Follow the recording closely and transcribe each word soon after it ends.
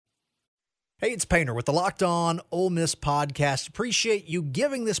Hey, it's Painter with the Locked On Ole Miss podcast. Appreciate you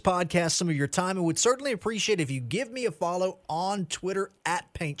giving this podcast some of your time, and would certainly appreciate if you give me a follow on Twitter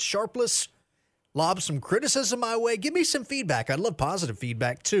at PaintSharpless. Lob some criticism my way. Give me some feedback. I'd love positive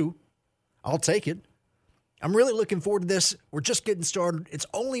feedback too. I'll take it. I'm really looking forward to this. We're just getting started. It's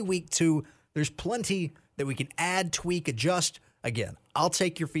only week 2. There's plenty that we can add, tweak, adjust. Again, I'll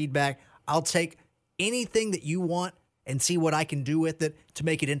take your feedback. I'll take anything that you want and see what I can do with it to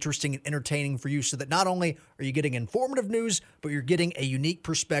make it interesting and entertaining for you, so that not only are you getting informative news, but you're getting a unique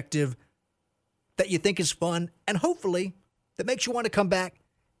perspective that you think is fun and hopefully that makes you want to come back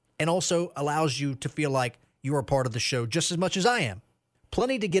and also allows you to feel like you are a part of the show just as much as I am.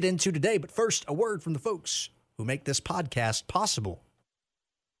 Plenty to get into today, but first, a word from the folks who make this podcast possible.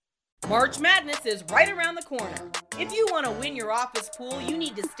 March Madness is right around the corner. If you want to win your office pool, you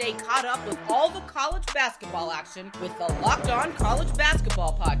need to stay caught up with all the college basketball action with the Locked On College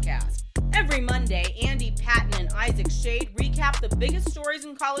Basketball Podcast. Every Monday, Andy Patton and Isaac Shade recap the biggest stories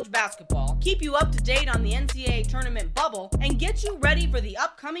in college basketball, keep you up to date on the NCAA tournament bubble, and get you ready for the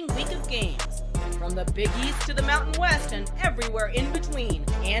upcoming week of games. From the Big East to the Mountain West and everywhere in between,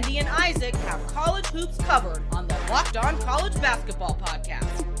 Andy and Isaac have college hoops covered on the Locked On College Basketball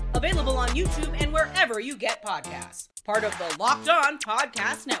Podcast. Available on YouTube and wherever you get podcasts. Part of the Locked On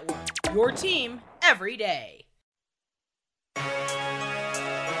Podcast Network. Your team every day.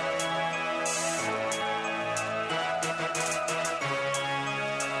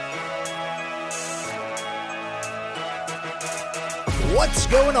 What's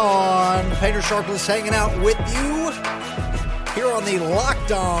going on? Painter Sharpless hanging out with you here on the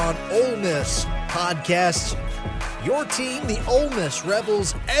Locked On Ole Miss podcast. Your team, the Ole Miss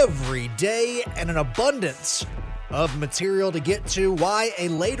Rebels, every day, and an abundance of material to get to. Why a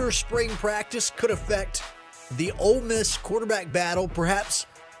later spring practice could affect the Ole Miss quarterback battle, perhaps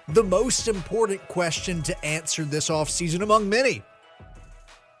the most important question to answer this offseason among many.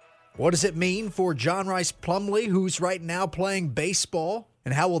 What does it mean for John Rhys Plumlee, who's right now playing baseball,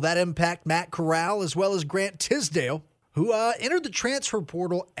 and how will that impact Matt Corral as well as Grant Tisdale, who entered the transfer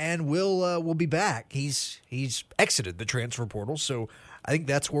portal and will be back. He's exited the transfer portal, so I think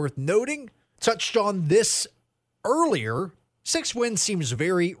that's worth noting. Touched on this earlier. 6 wins seems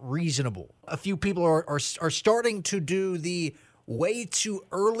very reasonable. A few people are starting to do the way too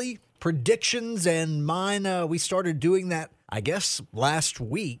early predictions, and mine, we started doing that, I guess, last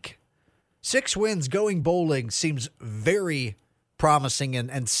week. 6 wins going bowling seems very promising,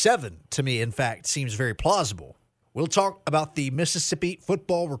 and 7, to me, in fact, seems very plausible. We'll talk about the Mississippi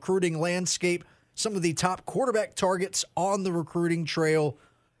football recruiting landscape, some of the top quarterback targets on the recruiting trail,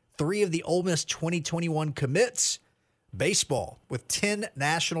 3 of the Ole Miss 2021 commits, baseball with 10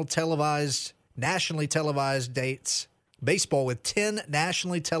 nationally televised dates,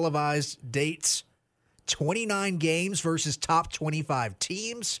 29 games versus top 25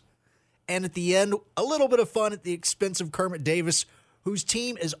 teams, and at the end, a little bit of fun at the expense of Kermit Davis, whose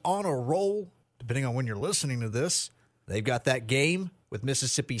team is on a roll. Depending on when you're listening to this, they've got that game with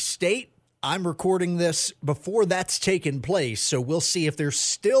Mississippi State. I'm recording this before that's taken place, so we'll see if they're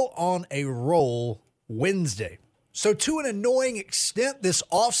still on a roll Wednesday. So to an annoying extent, this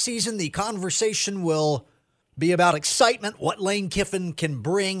offseason, the conversation will be about excitement, what Lane Kiffin can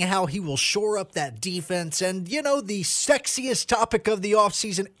bring, how he will shore up that defense, and, the sexiest topic of the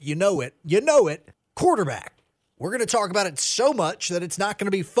offseason, you know it, quarterback. We're going to talk about it so much that it's not going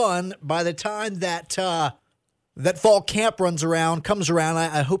to be fun by the time that fall camp comes around.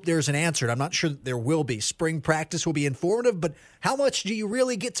 I hope there's an answer. I'm not sure that there will be. Spring practice will be informative, but how much do you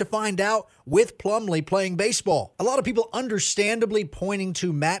really get to find out with Plumlee playing baseball? A lot of people understandably pointing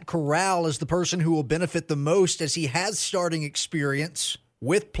to Matt Corral as the person who will benefit the most, as he has starting experience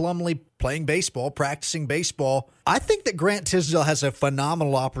with Plumlee playing baseball, practicing baseball. I think that Grant Tisdale has a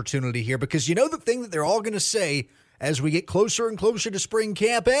phenomenal opportunity here, because the thing that they're all going to say as we get closer and closer to spring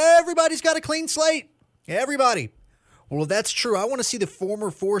camp, everybody's got a clean slate. Everybody. Well, if that's true, I want to see the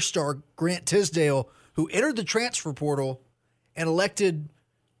former 4-star Grant Tisdale, who entered the transfer portal and elected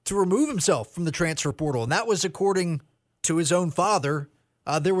to remove himself from the transfer portal. And that was according to his own father.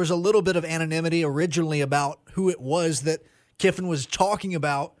 There was a little bit of anonymity originally about who it was that Kiffin was talking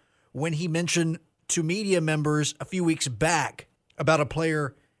about when he mentioned to media members a few weeks back about a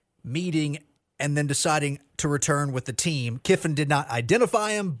player meeting and then deciding to return with the team. Kiffin did not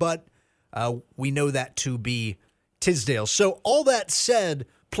identify him, but we know that to be Tisdale. So all that said,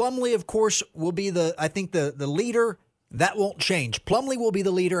 Plumlee, of course, will be the leader. That won't change. Plumlee will be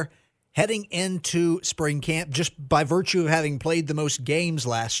the leader heading into spring camp just by virtue of having played the most games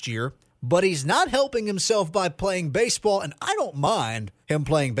last year. but he's not helping himself by playing baseball, and I don't mind him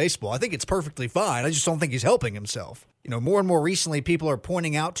playing baseball. I think it's perfectly fine. I just don't think he's helping himself. More and more recently, people are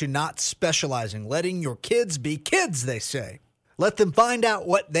pointing out to not specializing, letting your kids be kids, they say. Let them find out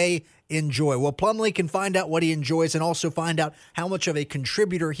what they enjoy. Well, Plumlee can find out what he enjoys and also find out how much of a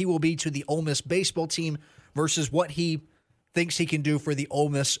contributor he will be to the Ole Miss baseball team versus what he thinks he can do for the Ole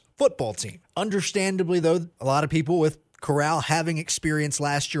Miss football team. Understandably, though, a lot of people with Corral having experience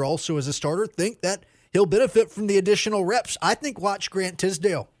last year also as a starter think that he'll benefit from the additional reps. I think watch Grant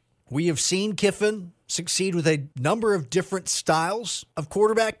Tisdale. We have seen Kiffin succeed with a number of different styles of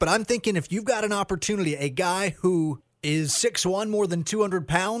quarterback, but I'm thinking if you've got an opportunity, a guy who is 6'1", more than 200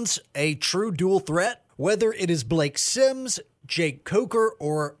 pounds, a true dual threat, whether it is Blake Sims, Jake Coker,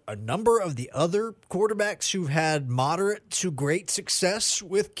 or a number of the other quarterbacks who've had moderate to great success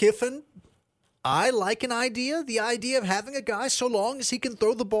with Kiffin, I like the idea of having a guy, so long as he can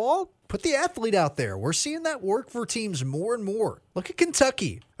throw the ball, put the athlete out there. We're seeing that work for teams more and more. Look at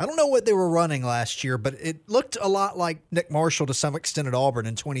Kentucky. I don't know what they were running last year, but it looked a lot like Nick Marshall to some extent at Auburn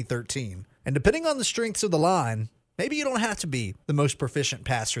in 2013. And depending on the strengths of the line, maybe you don't have to be the most proficient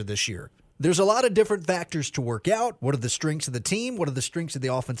passer this year. There's a lot of different factors to work out. What are the strengths of the team? What are the strengths of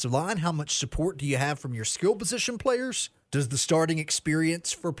the offensive line? How much support do you have from your skill position players? Does the starting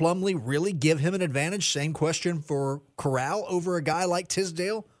experience for Plumlee really give him an advantage? Same question for Corral over a guy like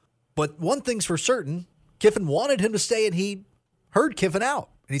Tisdale. But one thing's for certain, Kiffin wanted him to stay, and he heard Kiffin out,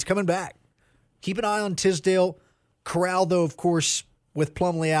 and he's coming back. Keep an eye on Tisdale. Corral, though, of course, with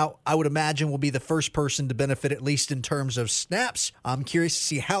Plumlee out, I would imagine will be the first person to benefit, at least in terms of snaps. I'm curious to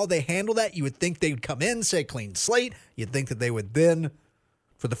see how they handle that. You would think they would come in, say clean slate. You'd think that they would then,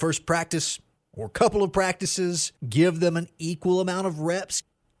 for the first practice or couple of practices, give them an equal amount of reps.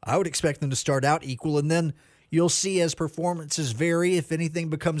 I would expect them to start out equal, and then you'll see as performances vary if anything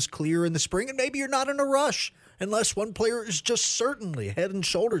becomes clear in the spring, and maybe you're not in a rush unless one player is just certainly head and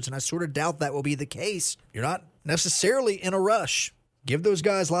shoulders, and I sort of doubt that will be the case. You're not necessarily in a rush. Give those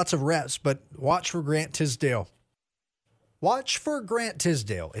guys lots of reps, but watch for Grant Tisdale. Watch for Grant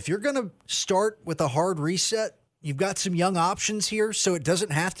Tisdale. If you're going to start with a hard reset, you've got some young options here, so it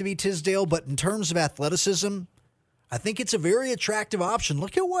doesn't have to be Tisdale, but in terms of athleticism, I think it's a very attractive option.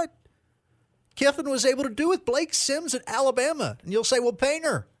 Look at what Kiffin was able to do with Blake Sims at Alabama. And you'll say, well,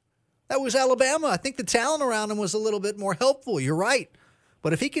 Painter, that was Alabama. I think the talent around him was a little bit more helpful. You're right.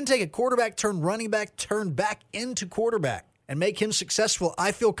 But if he can take a quarterback turn running back, turn back into quarterback, and make him successful,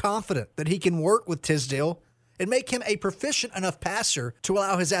 I feel confident that he can work with Tisdale and make him a proficient enough passer to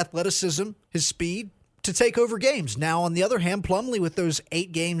allow his athleticism, his speed, to take over games. Now, on the other hand, Plumlee with those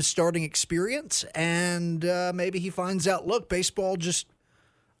 8 games starting experience, and maybe he finds out, look, baseball just,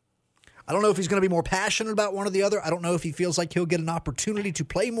 I don't know if he's going to be more passionate about one or the other. I don't know if he feels like he'll get an opportunity to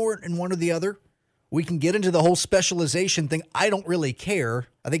play more in one or the other. We can get into the whole specialization thing. I don't really care.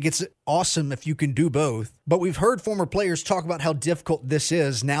 I think it's awesome if you can do both. But we've heard former players talk about how difficult this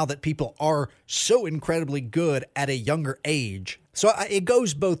is now that people are so incredibly good at a younger age. So it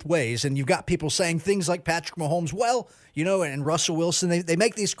goes both ways. And you've got people saying things like Patrick Mahomes, well, and Russell Wilson, they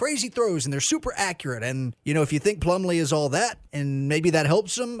make these crazy throws and they're super accurate. And, if you think Plumlee is all that and maybe that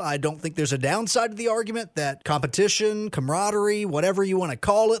helps him, I don't think there's a downside to the argument that competition, camaraderie, whatever you want to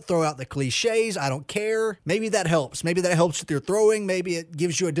call it, throw out the cliches, I don't care. Maybe that helps. Maybe that helps with your throwing. Maybe it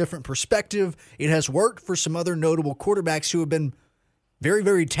gives you a different perspective. It has worked for some other notable quarterbacks who have been very,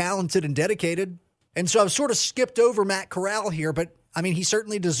 very talented and dedicated. And so I've sort of skipped over Matt Corral here, but he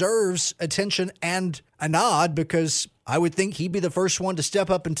certainly deserves attention and a nod because I would think he'd be the first one to step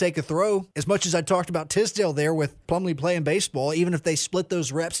up and take a throw. As much as I talked about Tisdale there with Plumlee playing baseball, even if they split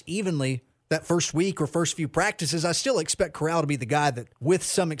those reps evenly that first week or first few practices, I still expect Corral to be the guy that, with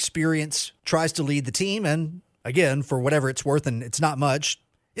some experience, tries to lead the team. And again, for whatever it's worth, and it's not much,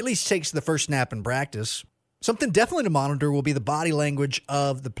 at least takes the first snap in practice. Something definitely to monitor will be the body language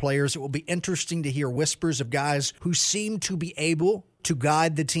of the players. It will be interesting to hear whispers of guys who seem to be able to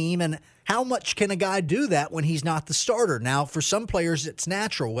guide the team. And how much can a guy do that when he's not the starter? Now, for some players, it's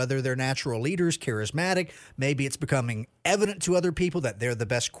natural, whether they're natural leaders, charismatic. Maybe it's becoming evident to other people that they're the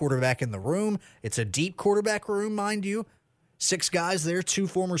best quarterback in the room. It's a deep quarterback room, mind you. 6 guys there, 2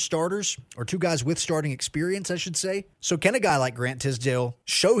 former starters, or 2 guys with starting experience, I should say. So can a guy like Grant Tisdale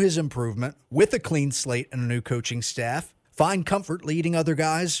show his improvement with a clean slate and a new coaching staff, find comfort leading other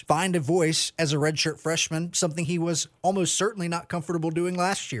guys, find a voice as a redshirt freshman, something he was almost certainly not comfortable doing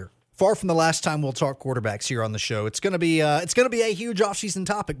last year? Far from the last time we'll talk quarterbacks here on the show. It's going to be a huge offseason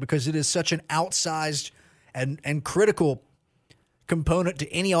topic because it is such an outsized and critical component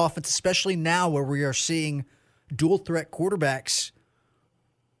to any offense, especially now where we are seeing dual threat quarterbacks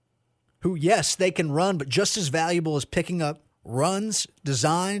who, yes, they can run, but just as valuable as picking up runs,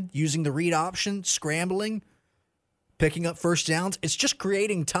 design, using the read option, scrambling, picking up first downs. It's just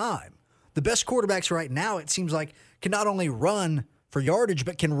creating time. The best quarterbacks right now, it seems like, can not only run for yardage,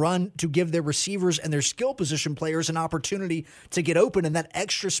 but can run to give their receivers and their skill position players an opportunity to get open in that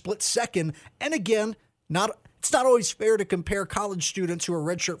extra split second. And again, it's not always fair to compare college students who are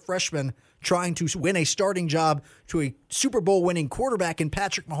redshirt freshmen trying to win a starting job to a Super Bowl winning quarterback in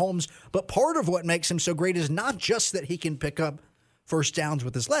Patrick Mahomes. But part of what makes him so great is not just that he can pick up first downs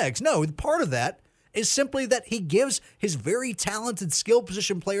with his legs. No, part of that is simply that he gives his very talented skill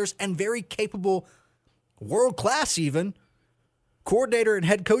position players and very capable, world-class even, coordinator and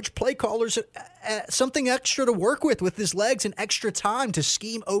head coach play callers something extra to work with his legs and extra time to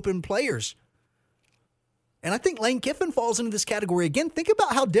scheme open players. And I think Lane Kiffin falls into this category. Again, think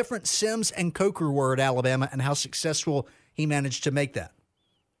about how different Sims and Coker were at Alabama and how successful he managed to make that.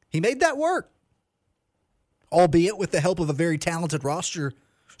 He made that work, albeit with the help of a very talented roster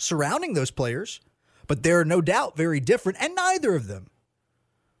surrounding those players. But they're no doubt very different, and neither of them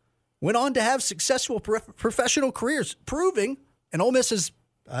went on to have successful professional careers, proving, and Ole Miss is,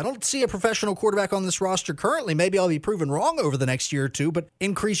 I don't see a professional quarterback on this roster currently. Maybe I'll be proven wrong over the next year or two, but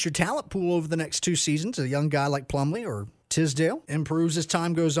increase your talent pool over the next 2 seasons. A young guy like Plumlee or Tisdale improves as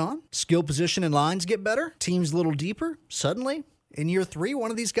time goes on. Skill position and lines get better. Teams a little deeper. Suddenly, in year 3,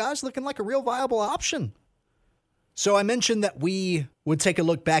 one of these guys looking like a real viable option. So I mentioned that we would take a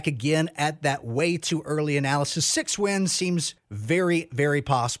look back again at that way too early analysis. 6 wins seems very, very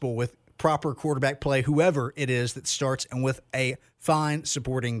possible with proper quarterback play, whoever it is that starts, and with a fine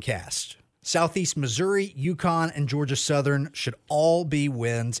supporting cast. Southeast Missouri, UConn, and Georgia Southern should all be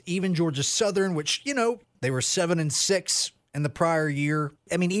wins. Even Georgia Southern, which, they were 7-6 in the prior year.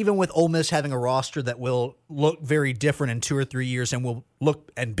 I mean, even with Ole Miss having a roster that will look very different in 2 or 3 years and will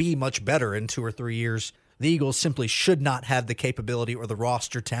look and be much better in 2 or 3 years, the Eagles simply should not have the capability or the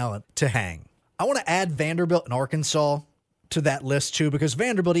roster talent to hang. I want to add Vanderbilt and Arkansas to that list too, because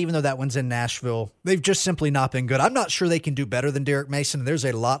Vanderbilt, even though that one's in Nashville, they've just simply not been good. I'm not sure they can do better than Derek Mason. There's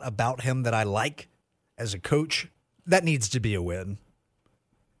a lot about him that I like as a coach. That needs to be a win.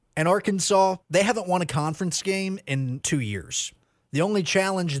 And Arkansas, they haven't won a conference game in 2 years. The only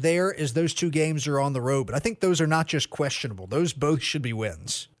challenge there is those 2 games are on the road, but I think those are not just questionable. Those both should be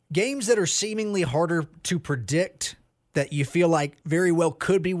wins. Games that are seemingly harder to predict, that you feel like very well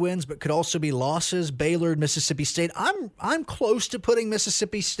could be wins but could also be losses, Baylor, Mississippi State. I'm close to putting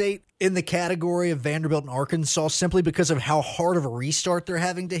Mississippi State in the category of Vanderbilt and Arkansas simply because of how hard of a restart they're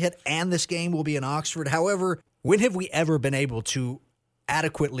having to hit, and this game will be in Oxford. However, when have we ever been able to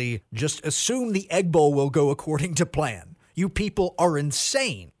adequately just assume the Egg Bowl will go according to plan? You people are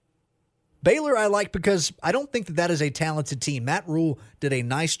insane. Baylor I like because I don't think that is a talented team. Matt Rule did a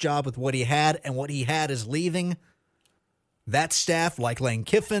nice job with what he had, and what he had is leaving. That staff, like Lane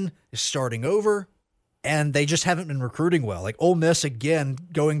Kiffin, is starting over, and they just haven't been recruiting well. Like Ole Miss, again,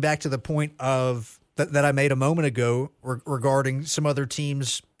 going back to the point of that I made a moment ago regarding some other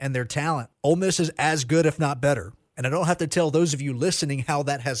teams and their talent. Ole Miss is as good, if not better. And I don't have to tell those of you listening how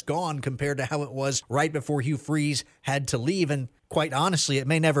that has gone compared to how it was right before Hugh Freeze had to leave. And quite honestly, it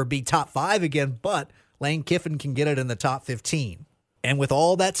may never be top 5 again, but Lane Kiffin can get it in the top 15. And with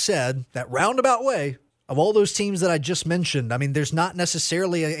all that said, that roundabout way, of all those teams that I just mentioned, I mean, there's not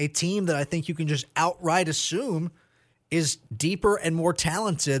necessarily a team that I think you can just outright assume is deeper and more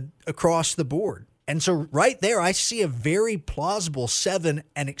talented across the board. And so right there, I see a very plausible 7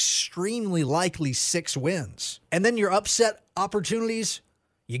 and extremely likely 6 wins. And then your upset opportunities,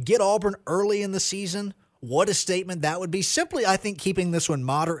 you get Auburn early in the season. What a statement that would be. Simply, I think, keeping this one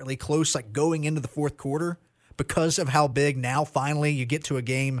moderately close, like going into the 4th quarter, because of how big now finally you get to a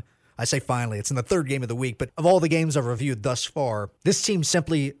game. I say finally, it's in the 3rd game of the week, but of all the games I've reviewed thus far, this team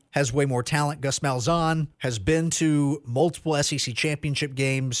simply has way more talent. Gus Malzahn has been to multiple SEC championship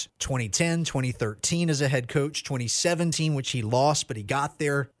games, 2010, 2013 as a head coach, 2017, which he lost, but he got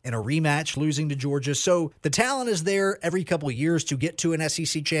there in a rematch, losing to Georgia. So the talent is there every couple of years to get to an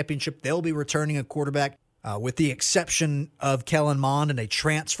SEC championship. They'll be returning a quarterback. With the exception of Kellen Mond and a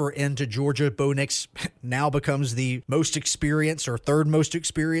transfer into Georgia, Bo Nix now becomes the most experienced or 3rd most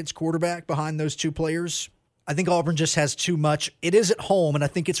experienced quarterback behind those 2 players. I think Auburn just has too much. It is at home, and I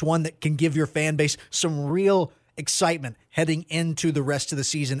think it's one that can give your fan base some real excitement heading into the rest of the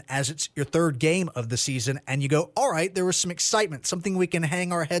season as it's your 3rd game of the season, and you go, all right, there was some excitement, something we can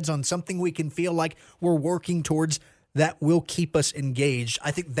hang our heads on, something we can feel like we're working towards that will keep us engaged.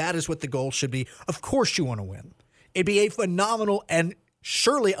 I think that is what the goal should be. Of course you want to win. It'd be a phenomenal and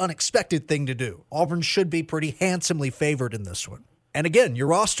surely unexpected thing to do. Auburn should be pretty handsomely favored in this one. And again, your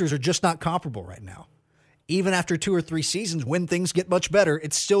rosters are just not comparable right now. Even after 2 or 3 seasons, when things get much better,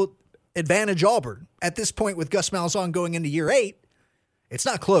 it's still advantage Auburn. At this point with Gus Malzahn going into year 8, it's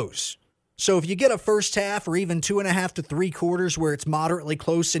not close. So if you get a first half or even 2.5 to 3 quarters where it's moderately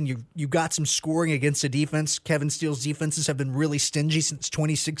close and you got some scoring against a defense, Kevin Steele's defenses have been really stingy since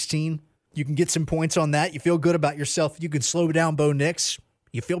 2016. You can get some points on that. You feel good about yourself. You can slow down Bo Nix.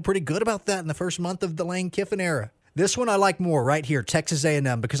 You feel pretty good about that in the first month of the Lane Kiffin era. This one I like more right here, Texas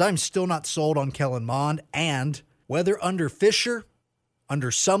A&M, because I'm still not sold on Kellen Mond. And whether under Fisher,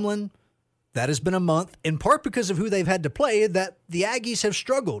 under Sumlin, that has been a month, in part because of who they've had to play, that the Aggies have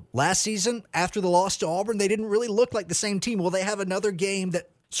struggled. Last season, after the loss to Auburn, they didn't really look like the same team. Well, they have another game that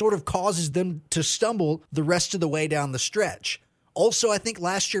sort of causes them to stumble the rest of the way down the stretch. Also, I think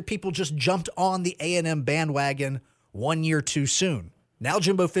last year people just jumped on the A&M bandwagon 1 year too soon. Now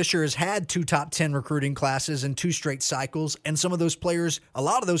Jimbo Fisher has had 2 top 10 recruiting classes in 2 straight cycles, and some of those players, a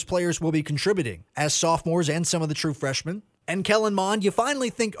lot of those players will be contributing as sophomores and some of the true freshmen. And Kellen Mond, you finally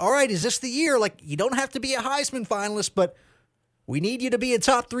think, all right, is this the year? Like, you don't have to be a Heisman finalist, but we need you to be a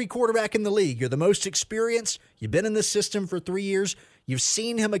top 3 quarterback in the league. You're the most experienced. You've been in this system for 3 years. You've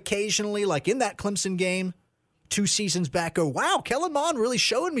seen him occasionally, like in that Clemson game 2 seasons back. Oh, wow, Kellen Mond really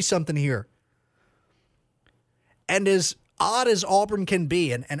showing me something here. And as odd as Auburn can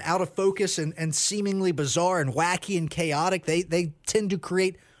be and out of focus and seemingly bizarre and wacky and chaotic, they tend to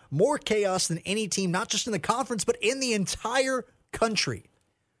create more chaos than any team, not just in the conference, but in the entire country.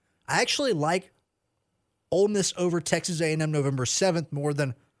 I actually like Ole Miss over Texas A&M November 7th more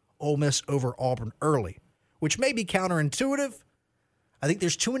than Ole Miss over Auburn early, which may be counterintuitive. I think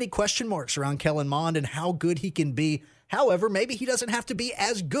there's too many question marks around Kellen Mond and how good he can be. However, maybe he doesn't have to be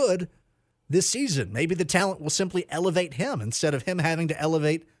as good this season. Maybe the talent will simply elevate him instead of him having to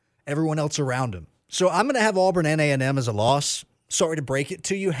elevate everyone else around him. So I'm going to have Auburn and A&M as a loss. Sorry to break it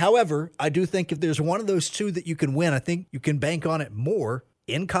to you. However, I do think if there's one of those two that you can win, I think you can bank on it more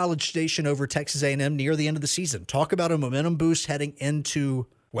in College Station over Texas A&M near the end of the season. Talk about a momentum boost heading into,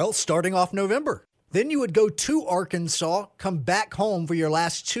 well, starting off November. Then you would go to Arkansas, come back home for your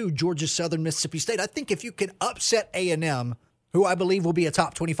last 2, Georgia Southern, Mississippi State. I think if you can upset A&M, who I believe will be a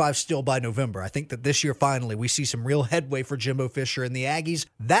top 25 still by November. I think that this year, finally, we see some real headway for Jimbo Fisher and the Aggies.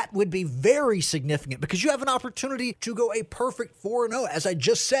 That would be very significant because you have an opportunity to go a perfect 4-0. As I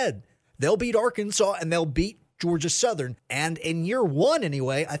just said, they'll beat Arkansas and they'll beat Georgia Southern. And in year 1,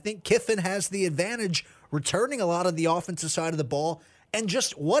 anyway, I think Kiffin has the advantage returning a lot of the offensive side of the ball. And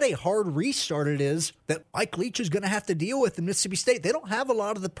just what a hard restart it is that Mike Leach is going to have to deal with in Mississippi State. They don't have a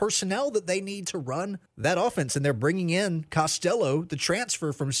lot of the personnel that they need to run that offense, and they're bringing in Costello, the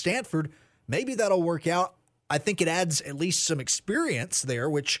transfer from Stanford. Maybe that'll work out. I think it adds at least some experience there,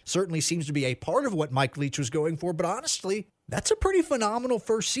 which certainly seems to be a part of what Mike Leach was going for. But honestly, that's a pretty phenomenal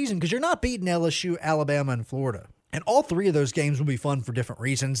first season because you're not beating LSU, Alabama, and Florida. And all 3 of those games will be fun for different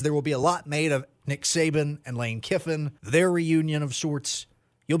reasons. There will be a lot made of Nick Saban and Lane Kiffin, their reunion of sorts.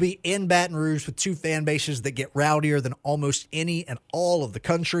 You'll be in Baton Rouge with 2 fan bases that get rowdier than almost any and all of the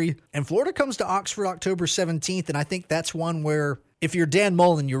country. And Florida comes to Oxford October 17th, and I think that's one where if you're Dan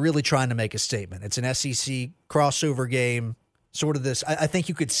Mullen, you're really trying to make a statement. It's an SEC crossover game, sort of this. I think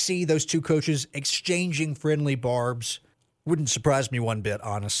you could see those 2 coaches exchanging friendly barbs. Wouldn't surprise me one bit,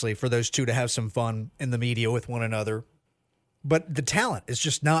 honestly, for those 2 to have some fun in the media with one another. But the talent is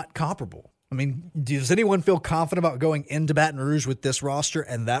just not comparable. I mean, does anyone feel confident about going into Baton Rouge with this roster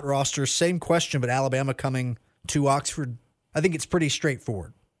and that roster? Same question, but Alabama coming to Oxford. I think it's pretty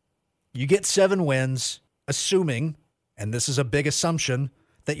straightforward. You get 7 wins, assuming, and this is a big assumption,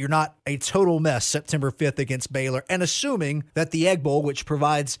 that you're not a total mess September 5th against Baylor, and assuming that the Egg Bowl, which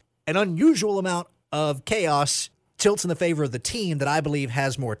provides an unusual amount of chaos, tilts in the favor of the team that I believe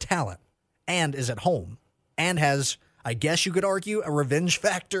has more talent and is at home and has, I guess you could argue, a revenge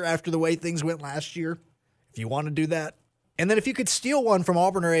factor after the way things went last year, if you want to do that. And then if you could steal one from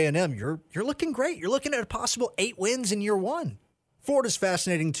Auburn or A&M, you're looking great. You're looking at a possible 8 wins in year 1. Florida's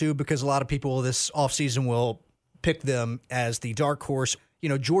fascinating, too, because a lot of people this offseason will pick them as the dark horse. You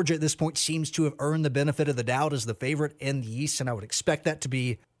know, Georgia at this point seems to have earned the benefit of the doubt as the favorite in the East, and I would expect that to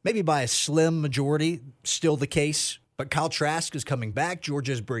be maybe by a slim majority, still the case. But Kyle Trask is coming back.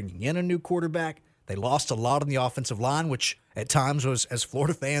 Georgia is bringing in a new quarterback. They lost a lot on the offensive line, which at times was, as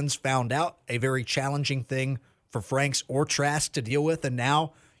Florida fans found out, a very challenging thing for Franks or Trask to deal with. And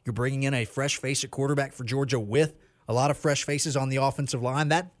now you're bringing in a fresh face at quarterback for Georgia with a lot of fresh faces on the offensive line.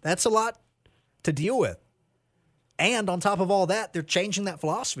 That's a lot to deal with. And on top of all that, they're changing that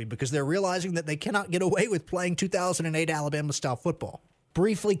philosophy because they're realizing that they cannot get away with playing 2008 Alabama-style football.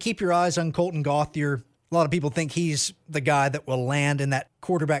 Briefly, keep your eyes on Colton Gauthier. A lot of people think he's the guy that will land in that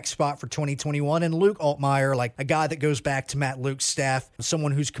quarterback spot for 2021. And Luke Altmyer, like a guy that goes back to Matt Luke's staff,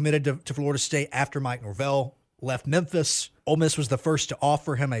 someone who's committed to Florida State after Mike Norvell left Memphis. Ole Miss was the first to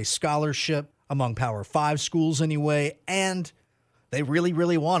offer him a scholarship among Power 5 schools anyway, and they really,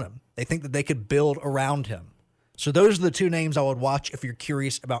 really want him. They think that they could build around him. So those are the two names I would watch if you're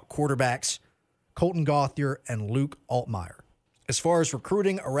curious about quarterbacks, Colton Gauthier and Luke Altmyer. As far as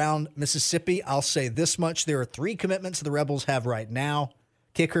recruiting around Mississippi, I'll say this much. There are 3 commitments the Rebels have right now.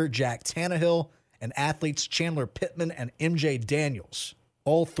 Kicker Jack Tannehill and athletes Chandler Pittman and MJ Daniels.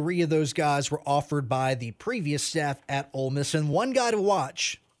 All 3 of those guys were offered by the previous staff at Ole Miss. And one guy to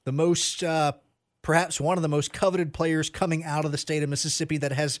watch, the most, perhaps one of the most coveted players coming out of the state of Mississippi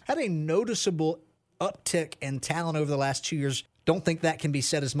that has had a noticeable uptick in talent over the last 2 years. Don't think that can be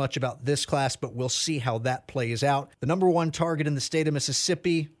said as much about this class, but we'll see how that plays out. The number 1 target in the state of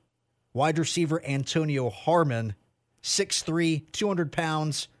Mississippi, wide receiver Antonio Harmon, 6'3", 200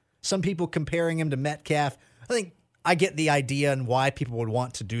 pounds. Some people comparing him to Metcalf. I think I get the idea and why people would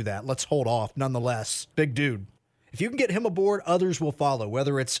want to do that. Let's hold off. Nonetheless, big dude. If you can get him aboard, others will follow,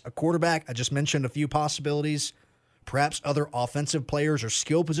 whether it's a quarterback. I just mentioned a few possibilities. Perhaps other offensive players or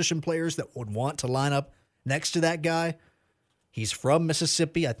skill position players that would want to line up next to that guy. He's from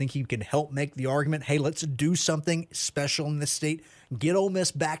Mississippi. I think he can help make the argument, hey, let's do something special in this state. Get Ole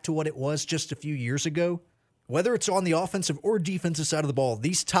Miss back to what it was just a few years ago. Whether it's on the offensive or defensive side of the ball,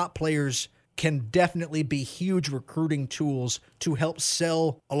 these top players can definitely be huge recruiting tools to help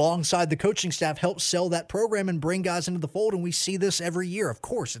sell, alongside the coaching staff, help sell that program and bring guys into the fold. And we see this every year. Of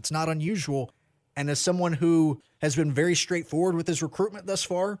course, it's not unusual. And as someone who has been very straightforward with his recruitment thus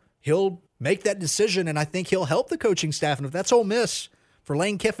far, he'll make that decision, and I think he'll help the coaching staff. And if that's Ole Miss, for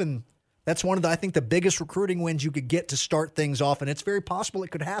Lane Kiffin, that's one of the biggest recruiting wins you could get to start things off, and it's very possible it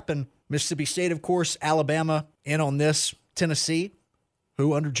could happen. Mississippi State, of course, Alabama in on this. Tennessee,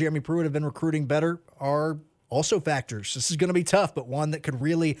 who under Jeremy Pruitt have been recruiting better, are also factors. This is going to be tough, but one that could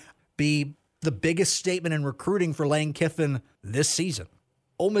really be the biggest statement in recruiting for Lane Kiffin this season.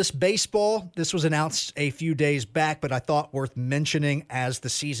 Ole Miss baseball, this was announced a few days back, but I thought worth mentioning as the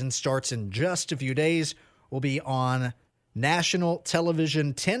season starts in just a few days, will be on national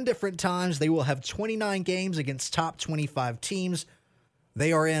television 10 different times. They will have 29 games against top 25 teams.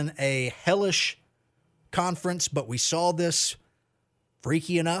 They are in a hellish conference, but we saw this,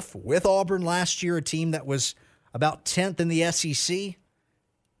 freaky enough, with Auburn last year, a team that was about 10th in the SEC,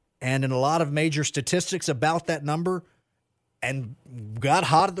 and in a lot of major statistics about that number, and got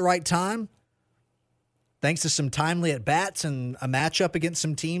hot at the right time, thanks to some timely at-bats and a matchup against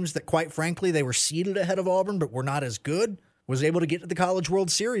some teams that, quite frankly, they were seeded ahead of Auburn but were not as good, was able to get to the College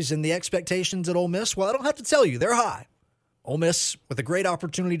World Series. And the expectations at Ole Miss, well, I don't have to tell you, they're high. Ole Miss with a great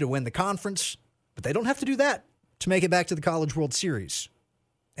opportunity to win the conference, but they don't have to do that to make it back to the College World Series.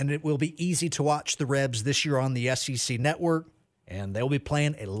 And it will be easy to watch the Rebs this year on the SEC Network, and they'll be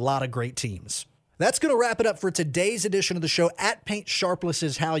playing a lot of great teams. That's going to wrap it up for today's edition of the show. At Paint Sharpless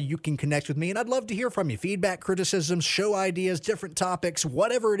is how you can connect with me, and I'd love to hear from you. Feedback, criticisms, show ideas, different topics,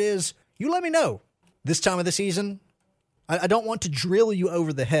 whatever it is, you let me know. This time of the season, I don't want to drill you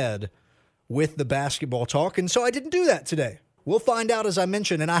over the head with the basketball talk, and so I didn't do that today. We'll find out, as I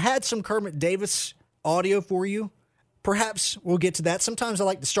mentioned, and I had some Kermit Davis audio for you. Perhaps we'll get to that. Sometimes I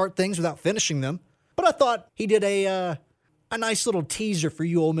like to start things without finishing them, but I thought he did a nice little teaser for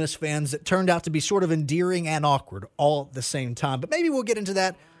you Ole Miss fans that turned out to be sort of endearing and awkward all at the same time. But maybe we'll get into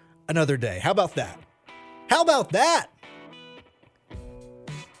that another day. How about that? How about that?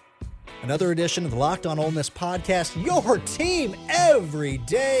 Another edition of the Locked On Ole Miss podcast, your team every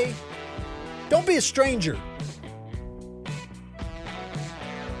day. Don't be a stranger.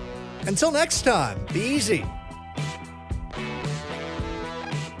 Until next time, be easy.